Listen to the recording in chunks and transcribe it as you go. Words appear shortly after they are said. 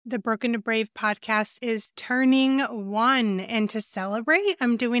The Broken to Brave podcast is turning 1, and to celebrate,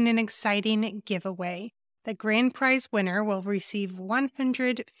 I'm doing an exciting giveaway. The grand prize winner will receive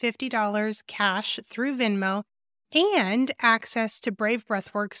 $150 cash through Venmo and access to Brave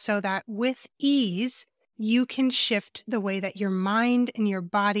Breathwork so that with ease, you can shift the way that your mind and your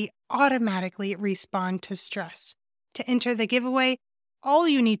body automatically respond to stress. To enter the giveaway, all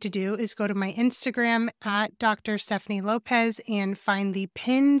you need to do is go to my Instagram at Dr. Stephanie Lopez and find the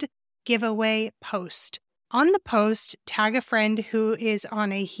pinned giveaway post. On the post, tag a friend who is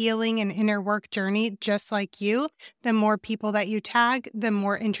on a healing and inner work journey just like you. The more people that you tag, the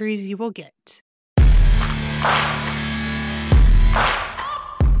more entries you will get.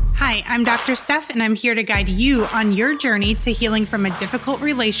 Hi, I'm Dr. Steph, and I'm here to guide you on your journey to healing from a difficult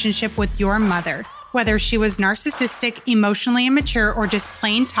relationship with your mother. Whether she was narcissistic, emotionally immature, or just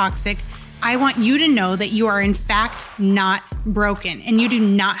plain toxic, I want you to know that you are in fact not broken, and you do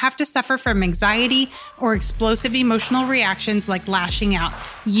not have to suffer from anxiety or explosive emotional reactions like lashing out.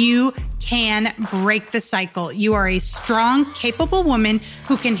 You can break the cycle. You are a strong, capable woman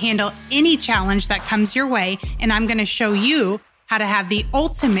who can handle any challenge that comes your way, and I'm going to show you how to have the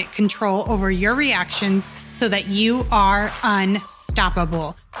ultimate control over your reactions so that you are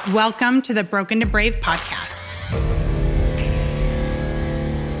unstoppable. Welcome to the Broken to Brave podcast.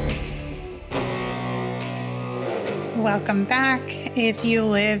 Welcome back. If you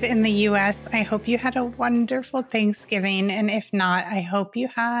live in the U.S., I hope you had a wonderful Thanksgiving. And if not, I hope you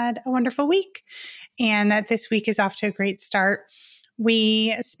had a wonderful week and that this week is off to a great start.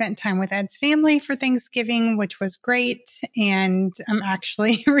 We spent time with Ed's family for Thanksgiving, which was great. And I'm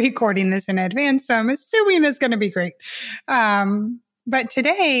actually recording this in advance, so I'm assuming it's going to be great. But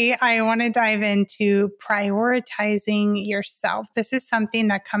today I want to dive into prioritizing yourself. This is something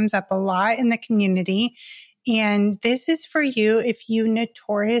that comes up a lot in the community. And this is for you if you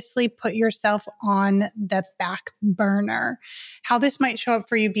notoriously put yourself on the back burner. How this might show up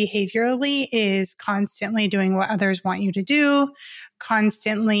for you behaviorally is constantly doing what others want you to do,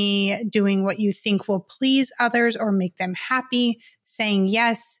 constantly doing what you think will please others or make them happy, saying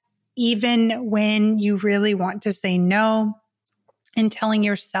yes, even when you really want to say no, and telling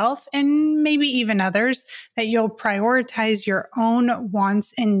yourself and maybe even others that you'll prioritize your own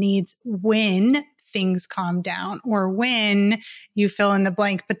wants and needs when things calm down or when you fill in the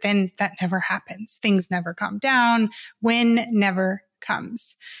blank, but then that never happens. Things never calm down. When never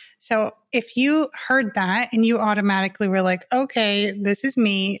comes. So if you heard that and you automatically were like, okay, this is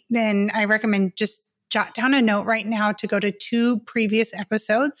me, then I recommend just jot down a note right now to go to 2 previous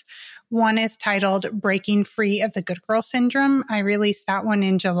episodes. One is titled Breaking Free of the Good Girl Syndrome. I released that one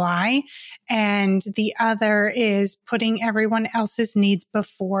in July. And the other is Putting Everyone Else's Needs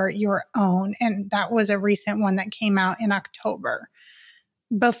Before Your Own. And that was a recent one that came out in October.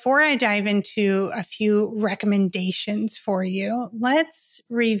 Before I dive into a few recommendations for you, let's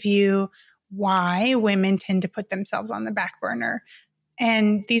review why women tend to put themselves on the back burner.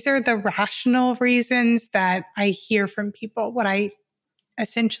 And these are the rational reasons that I hear from people. What I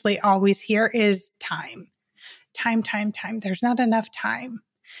essentially always hear is time. There's not enough time.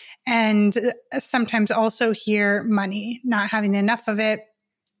 And sometimes also hear money, not having enough of it.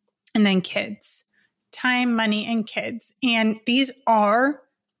 And then kids. Time, money, and kids. And these are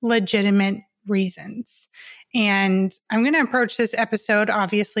legitimate reasons. And I'm going to approach this episode,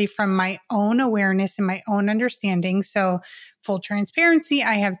 obviously, from my own awareness and my own understanding. So full transparency,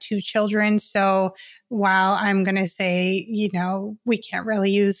 I have 2 children. So while I'm going to say, we can't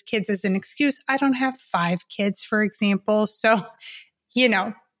really use kids as an excuse, I don't have 5 kids, for example. So,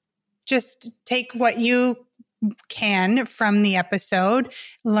 just take what you can from the episode,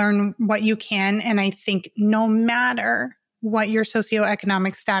 learn what you can. And I think no matter what your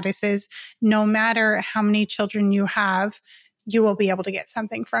socioeconomic status is, no matter how many children you have, you will be able to get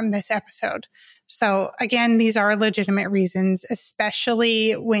something from this episode. So again, these are legitimate reasons,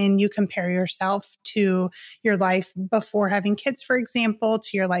 especially when you compare yourself to your life before having kids, for example, to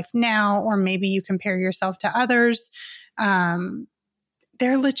your life now, or maybe you compare yourself to others.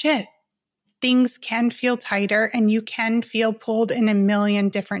 They're legit. Things can feel tighter and you can feel pulled in a million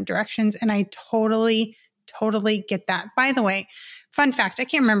different directions. And I totally get that. By the way, fun fact, I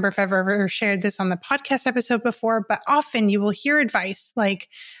can't remember if I've ever shared this on the podcast episode before, but often you will hear advice like,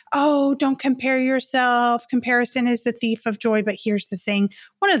 oh, don't compare yourself. Comparison is the thief of joy. But here's the thing.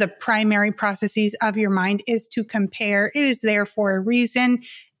 One of the primary processes of your mind is to compare. It is there for a reason.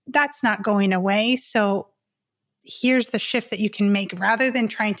 That's not going away. So here's the shift that you can make. Rather than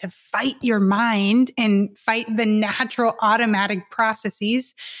trying to fight your mind and fight the natural automatic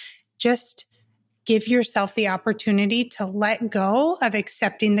processes, just Give yourself the opportunity to let go of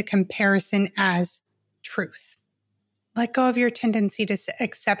accepting the comparison as truth. Let go of your tendency to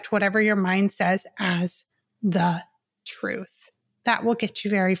accept whatever your mind says as the truth. That will get you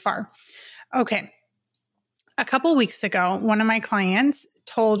very far. Okay. A couple weeks ago, one of my clients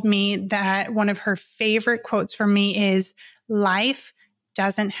told me that one of her favorite quotes from me is, "Life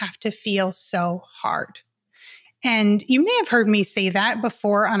doesn't have to feel so hard." And you may have heard me say that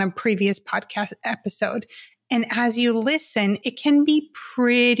before on a previous podcast episode. And as you listen, it can be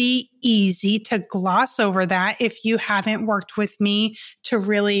pretty easy to gloss over that if you haven't worked with me to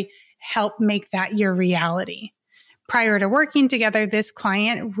really help make that your reality. Prior to working together, this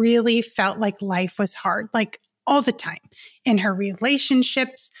client really felt like life was hard, like all the time, in her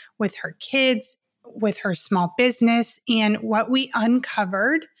relationships, with her kids, with her small business. And what we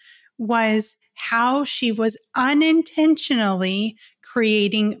uncovered was how she was unintentionally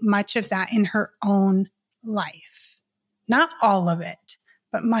creating much of that in her own life. Not all of it,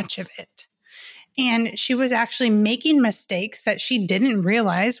 but much of it. And she was actually making mistakes that she didn't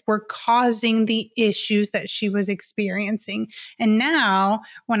realize were causing the issues that she was experiencing. And now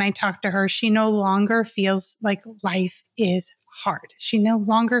when I talk to her, she no longer feels like life is hard. She no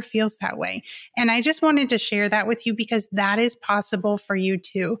longer feels that way. And I just wanted to share that with you because that is possible for you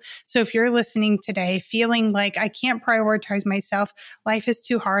too. So if you're listening today feeling like I can't prioritize myself, life is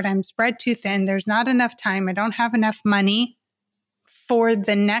too hard, I'm spread too thin, there's not enough time, I don't have enough money, for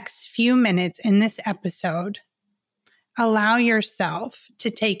the next few minutes in this episode, allow yourself to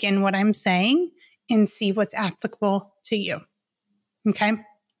take in what I'm saying and see what's applicable to you. Okay?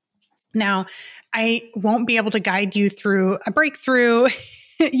 Now, I won't be able to guide you through a breakthrough,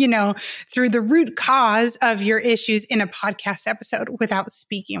 through the root cause of your issues in a podcast episode without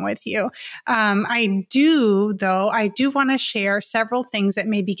speaking with you. I do want to share several things that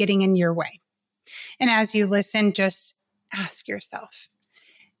may be getting in your way. And as you listen, just ask yourself,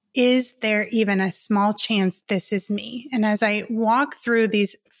 is there even a small chance this is me? And as I walk through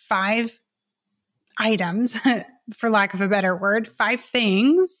these 5 items, for lack of a better word, 5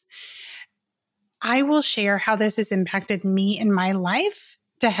 things, I will share how this has impacted me in my life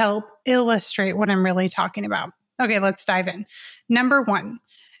to help illustrate what I'm really talking about. Okay, let's dive in. Number 1,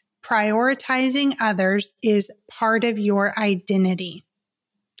 prioritizing others is part of your identity.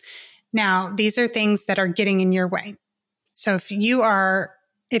 Now, these are things that are getting in your way. So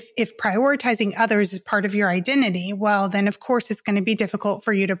if prioritizing others is part of your identity, well, then of course it's going to be difficult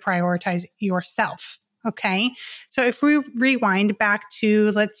for you to prioritize yourself. Okay. So if we rewind back to,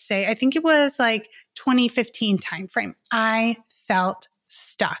 let's say, I think it was like 2015 timeframe, I felt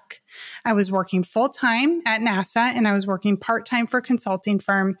stuck. I was working full-time at NASA and I was working part-time for a consulting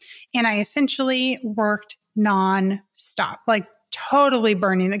firm. And I essentially worked nonstop, like totally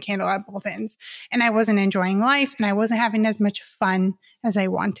burning the candle at both ends. And I wasn't enjoying life and I wasn't having as much fun as I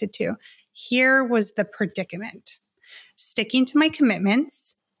wanted to. Here was the predicament: sticking to my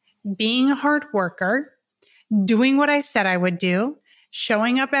commitments, being a hard worker, doing what I said I would do,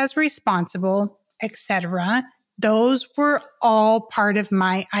 showing up as responsible, etc. Those were all part of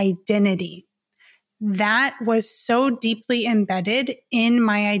my identity. That was so deeply embedded in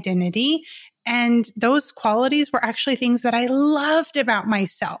my identity. And those qualities were actually things that I loved about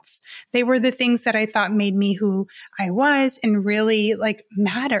myself. They were the things that I thought made me who I was and really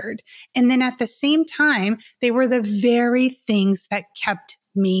mattered. And then at the same time, they were the very things that kept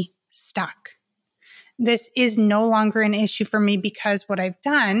me stuck. This is no longer an issue for me because what I've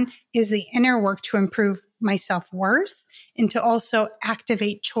done is the inner work to improve my self-worth and to also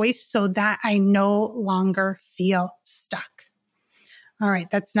activate choice so that I no longer feel stuck. All right,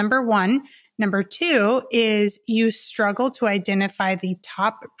 that's number 1. Number 2 is you struggle to identify the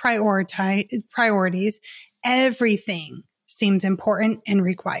top priorities. Everything seems important and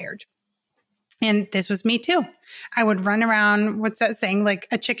required. And this was me too. I would run around, what's that saying, like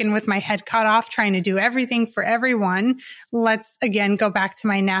a chicken with my head cut off, trying to do everything for everyone. Let's again go back to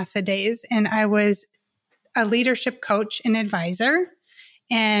my NASA days. And I was a leadership coach and advisor.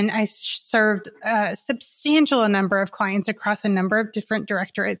 And I served a substantial number of clients across a number of different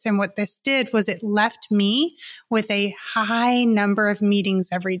directorates. And what this did was it left me with a high number of meetings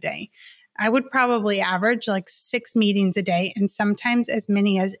every day. I would probably average 6 meetings a day and sometimes as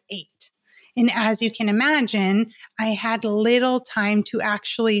many as 8. And as you can imagine, I had little time to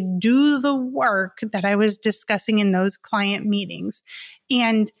actually do the work that I was discussing in those client meetings.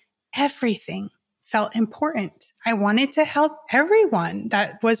 And everything felt important. I wanted to help everyone.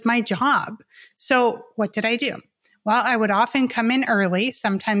 That was my job. So what did I do? Well, I would often come in early,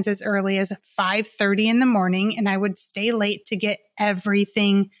 sometimes as early as 5:30 in the morning, and I would stay late to get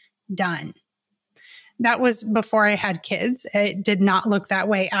everything done. that was before I had kids. It did not look that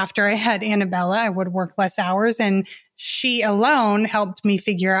way after I had Annabella. I would work less hours, and she alone helped me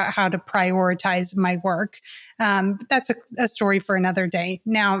figure out how to prioritize my work. But that's a story for another day.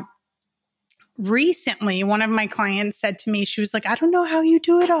 Now, recently, one of my clients said to me, she was like, I don't know how you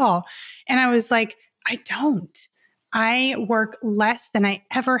do it all. And I was like, I don't. I work less than I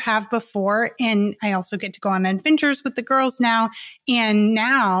ever have before. And I also get to go on adventures with the girls now. And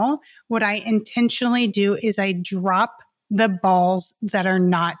now what I intentionally do is I drop the balls that are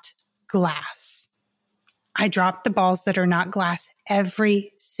not glass. I drop the balls that are not glass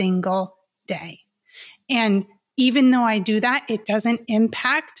every single day. And even though I do that, it doesn't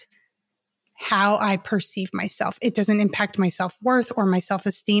impact how I perceive myself. It doesn't impact my self-worth or my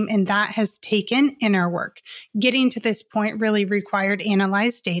self-esteem. And that has taken inner work. Getting to this point really required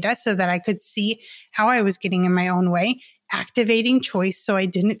analyzed data so that I could see how I was getting in my own way, activating choice so I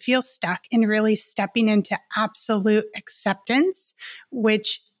didn't feel stuck, and really stepping into absolute acceptance,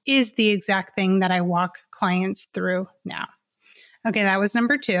 which is the exact thing that I walk clients through now. Okay, that was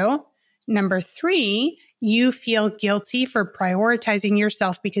number 2. Number 3, you feel guilty for prioritizing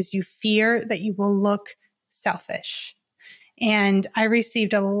yourself because you fear that you will look selfish. And I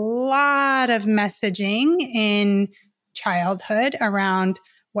received a lot of messaging in childhood around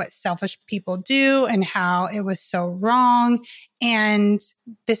what selfish people do and how it was so wrong. And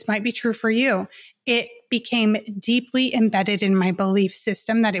this might be true for you. It became deeply embedded in my belief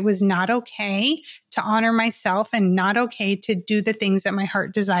system that it was not okay to honor myself and not okay to do the things that my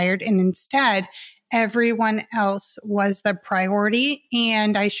heart desired. And instead, everyone else was the priority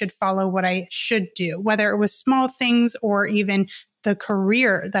and I should follow what I should do, whether it was small things or even the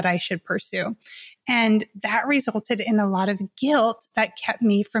career that I should pursue. And that resulted in a lot of guilt that kept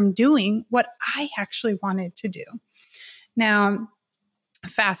me from doing what I actually wanted to do. Now,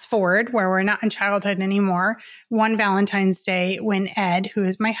 fast forward where we're not in childhood anymore. One Valentine's Day, when Ed, who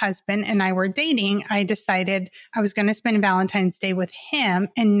is my husband, and I were dating, I decided I was going to spend Valentine's Day with him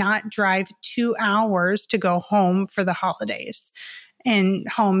and not drive 2 hours to go home for the holidays. And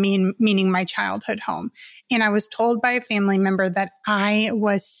home meaning my childhood home. And I was told by a family member that I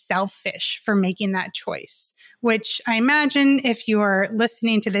was selfish for making that choice, which I imagine if you are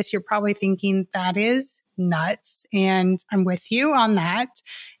listening to this, you're probably thinking that is nuts. And I'm with you on that.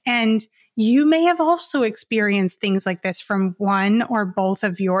 And you may have also experienced things like this from one or both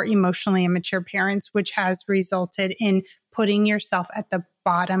of your emotionally immature parents, which has resulted in putting yourself at the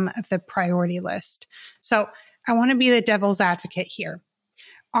bottom of the priority list. So I want to be the devil's advocate here.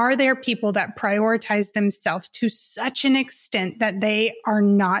 Are there people that prioritize themselves to such an extent that they are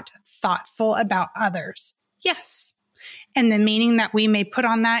not thoughtful about others? Yes. And the meaning that we may put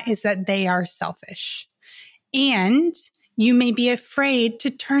on that is that they are selfish. And you may be afraid to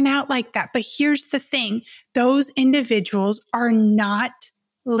turn out like that. But here's the thing. Those individuals are not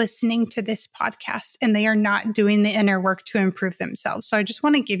listening to this podcast and they are not doing the inner work to improve themselves. So I just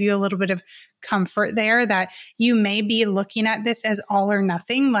want to give you a little bit of comfort there that you may be looking at this as all or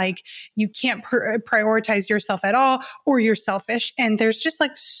nothing, like you can't prioritize yourself at all or you're selfish. And there's just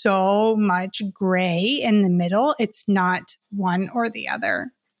like so much gray in the middle. It's not one or the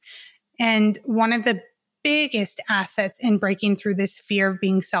other. And one of the biggest assets in breaking through this fear of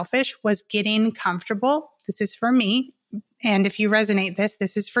being selfish was getting comfortable. This is for me. And if you resonate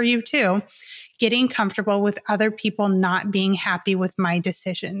this is for you too. Getting comfortable with other people not being happy with my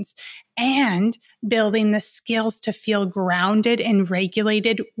decisions and building the skills to feel grounded and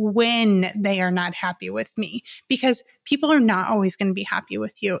regulated when they are not happy with me, because people are not always going to be happy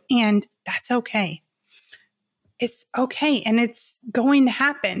with you. And that's okay. It's okay. And it's going to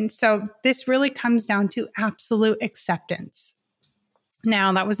happen. So this really comes down to absolute acceptance.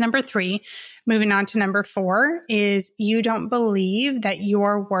 Now, that was number 3. Moving on to number 4 is you don't believe that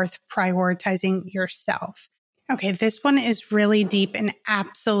you're worth prioritizing yourself. Okay, this one is really deep and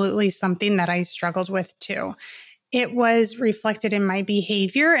absolutely something that I struggled with too. It was reflected in my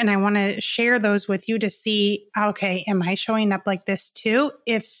behavior, and I want to share those with you to see, okay, am I showing up like this too?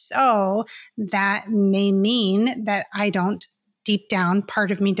 If so, that may mean that I don't, deep down, part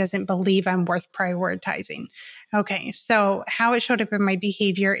of me doesn't believe I'm worth prioritizing. Okay, so how it showed up in my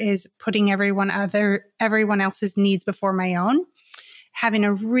behavior is putting everyone else's needs before my own, having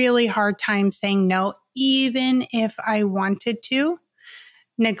a really hard time saying no, even if I wanted to,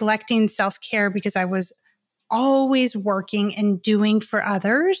 neglecting self-care because I was always working and doing for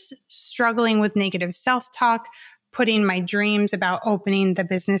others, struggling with negative self-talk, putting my dreams about opening the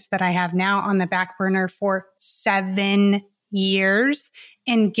business that I have now on the back burner for 7 years,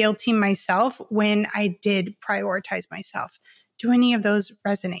 and guilting myself when I did prioritize myself. Do any of those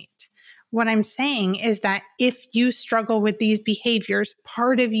resonate? What I'm saying is that if you struggle with these behaviors,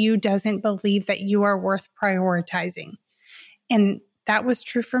 part of you doesn't believe that you are worth prioritizing. And that was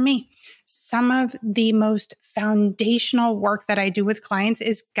true for me. Some of the most foundational work that I do with clients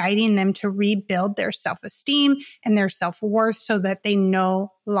is guiding them to rebuild their self-esteem and their self-worth so that they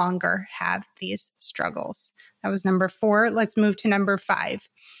no longer have these struggles. That was number 4. Let's move to number 5.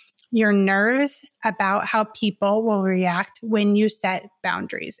 Your nerves about how people will react when you set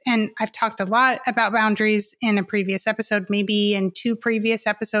boundaries. And I've talked a lot about boundaries in a previous episode, maybe in 2 previous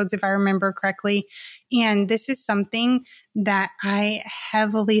episodes, if I remember correctly. And this is something that I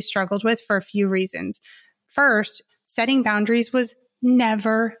heavily struggled with for a few reasons. First, setting boundaries was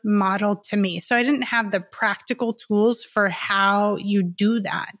never modeled to me. So I didn't have the practical tools for how you do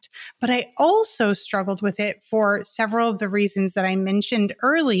that. But I also struggled with it for several of the reasons that I mentioned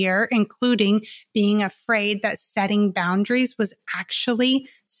earlier, including being afraid that setting boundaries was actually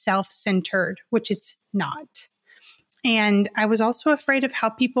self-centered, which it's not. And I was also afraid of how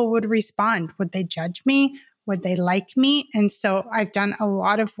people would respond. Would they judge me? Would they like me? And so I've done a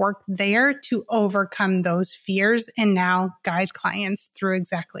lot of work there to overcome those fears and now guide clients through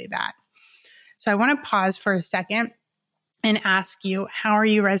exactly that. So I want to pause for a second and ask you, how are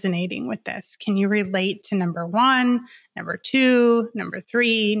you resonating with this? Can you relate to number 1, number 2, number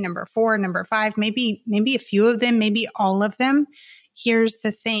 3, number 4, number 5, maybe a few of them, maybe all of them? Here's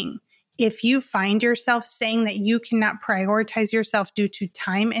the thing. If you find yourself saying that you cannot prioritize yourself due to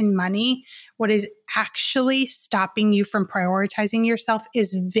time and money, what is actually stopping you from prioritizing yourself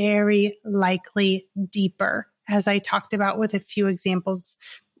is very likely deeper, as I talked about with a few examples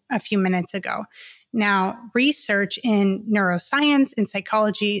a few minutes ago. Now, research in neuroscience and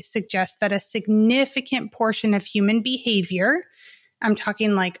psychology suggests that a significant portion of human behavior, I'm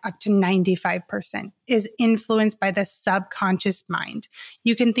talking like up to 95%, is influenced by the subconscious mind.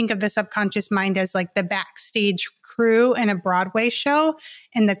 You can think of the subconscious mind as like the backstage crew in a Broadway show,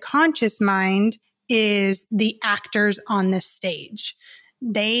 and the conscious mind is the actors on the stage.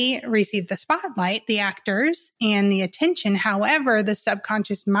 They receive the spotlight, the actors, and the attention. However, the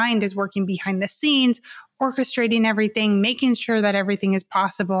subconscious mind is working behind the scenes, orchestrating everything, making sure that everything is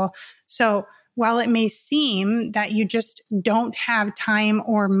possible. So while it may seem that you just don't have time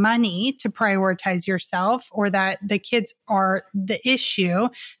or money to prioritize yourself, or that the kids are the issue,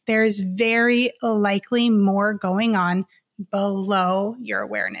 there's very likely more going on below your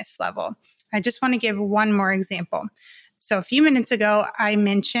awareness level. I just want to give one more example. So a few minutes ago, I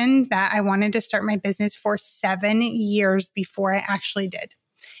mentioned that I wanted to start my business for 7 years before I actually did.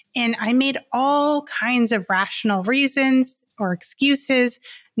 And I made all kinds of rational reasons or excuses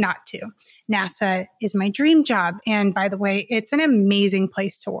not to. NASA is my dream job. And by the way, it's an amazing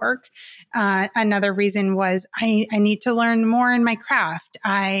place to work. Another reason was I need to learn more in my craft.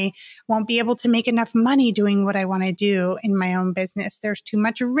 I won't be able to make enough money doing what I want to do in my own business. There's too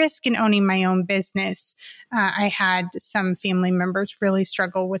much risk in owning my own business. I had some family members really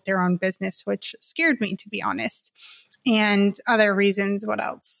struggle with their own business, which scared me, to be honest. And other reasons, what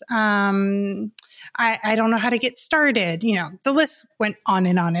else? I don't know how to get started. You know, the list went on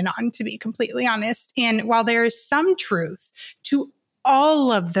and on and on, to be completely honest. And while there is some truth to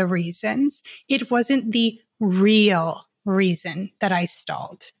all of the reasons, it wasn't the real reason that I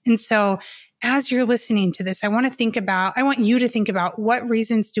stalled. And so as you're listening to this, I want you to think about, what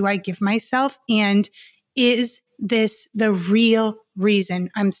reasons do I give myself? And is this the real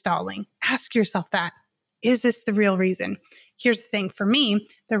reason I'm stalling? Ask yourself that. Is this the real reason? Here's the thing. For me,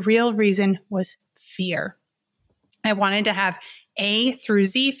 the real reason was fear. I wanted to have A through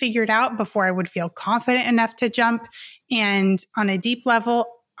Z figured out before I would feel confident enough to jump. And on a deep level,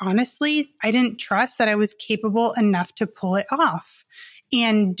 honestly, I didn't trust that I was capable enough to pull it off.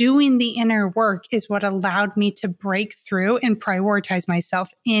 And doing the inner work is what allowed me to break through and prioritize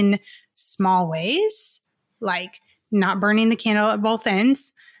myself in small ways, like not burning the candle at both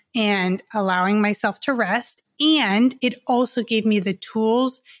ends, and allowing myself to rest. And it also gave me the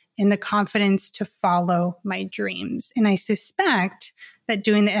tools and the confidence to follow my dreams. And I suspect that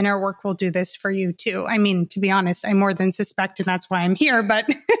doing the inner work will do this for you too. I mean, to be honest, I more than suspect, and that's why I'm here, but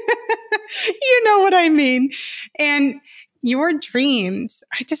you know what I mean. And your dreams,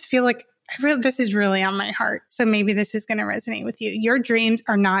 I just feel like this is really on my heart. So maybe this is going to resonate with you. Your dreams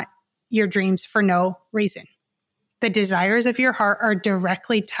are not your dreams for no reason. The desires of your heart are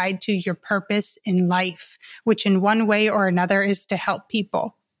directly tied to your purpose in life, which in one way or another is to help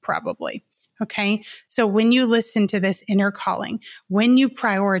people, probably. Okay. So when you listen to this inner calling, when you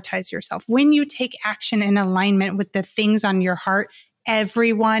prioritize yourself, when you take action in alignment with the things on your heart,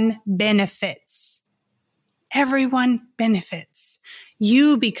 everyone benefits. Everyone benefits.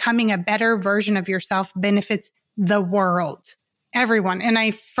 you becoming a better version of yourself benefits the world, everyone. And I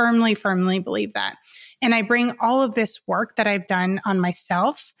firmly, firmly believe that. And I bring all of this work that I've done on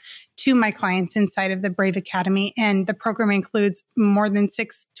myself to my clients inside of the Brave Academy. And the program includes more than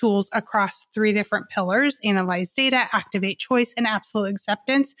 6 tools across 3 different pillars: analyze data, activate choice, and absolute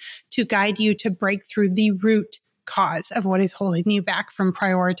acceptance, to guide you to break through the root cause of what is holding you back from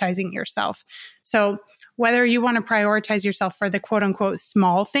prioritizing yourself. So whether you want to prioritize yourself for the quote unquote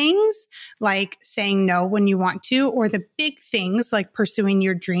small things, like saying no when you want to, or the big things like pursuing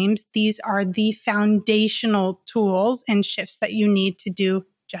your dreams, these are the foundational tools and shifts that you need to do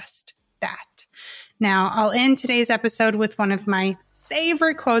just that. Now, I'll end today's episode with one of my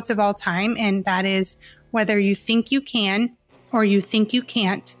favorite quotes of all time, and that is, whether you think you can or you think you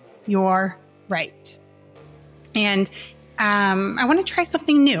can't, you're right. And I want to try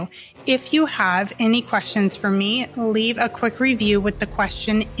something new. If you have any questions for me, leave a quick review with the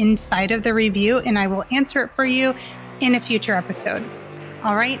question inside of the review, and I will answer it for you in a future episode.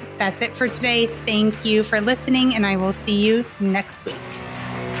 All right, that's it for today. Thank you for listening, and I will see you next week.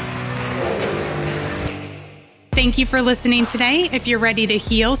 Thank you for listening today. If you're ready to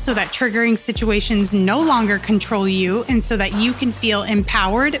heal so that triggering situations no longer control you, and so that you can feel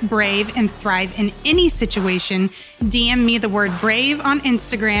empowered, brave, and thrive in any situation, DM me the word brave on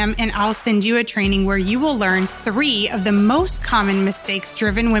Instagram, and I'll send you a training where you will learn 3 of the most common mistakes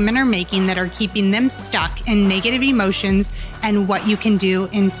driven women are making that are keeping them stuck in negative emotions, and what you can do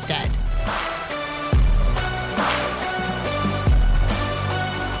instead.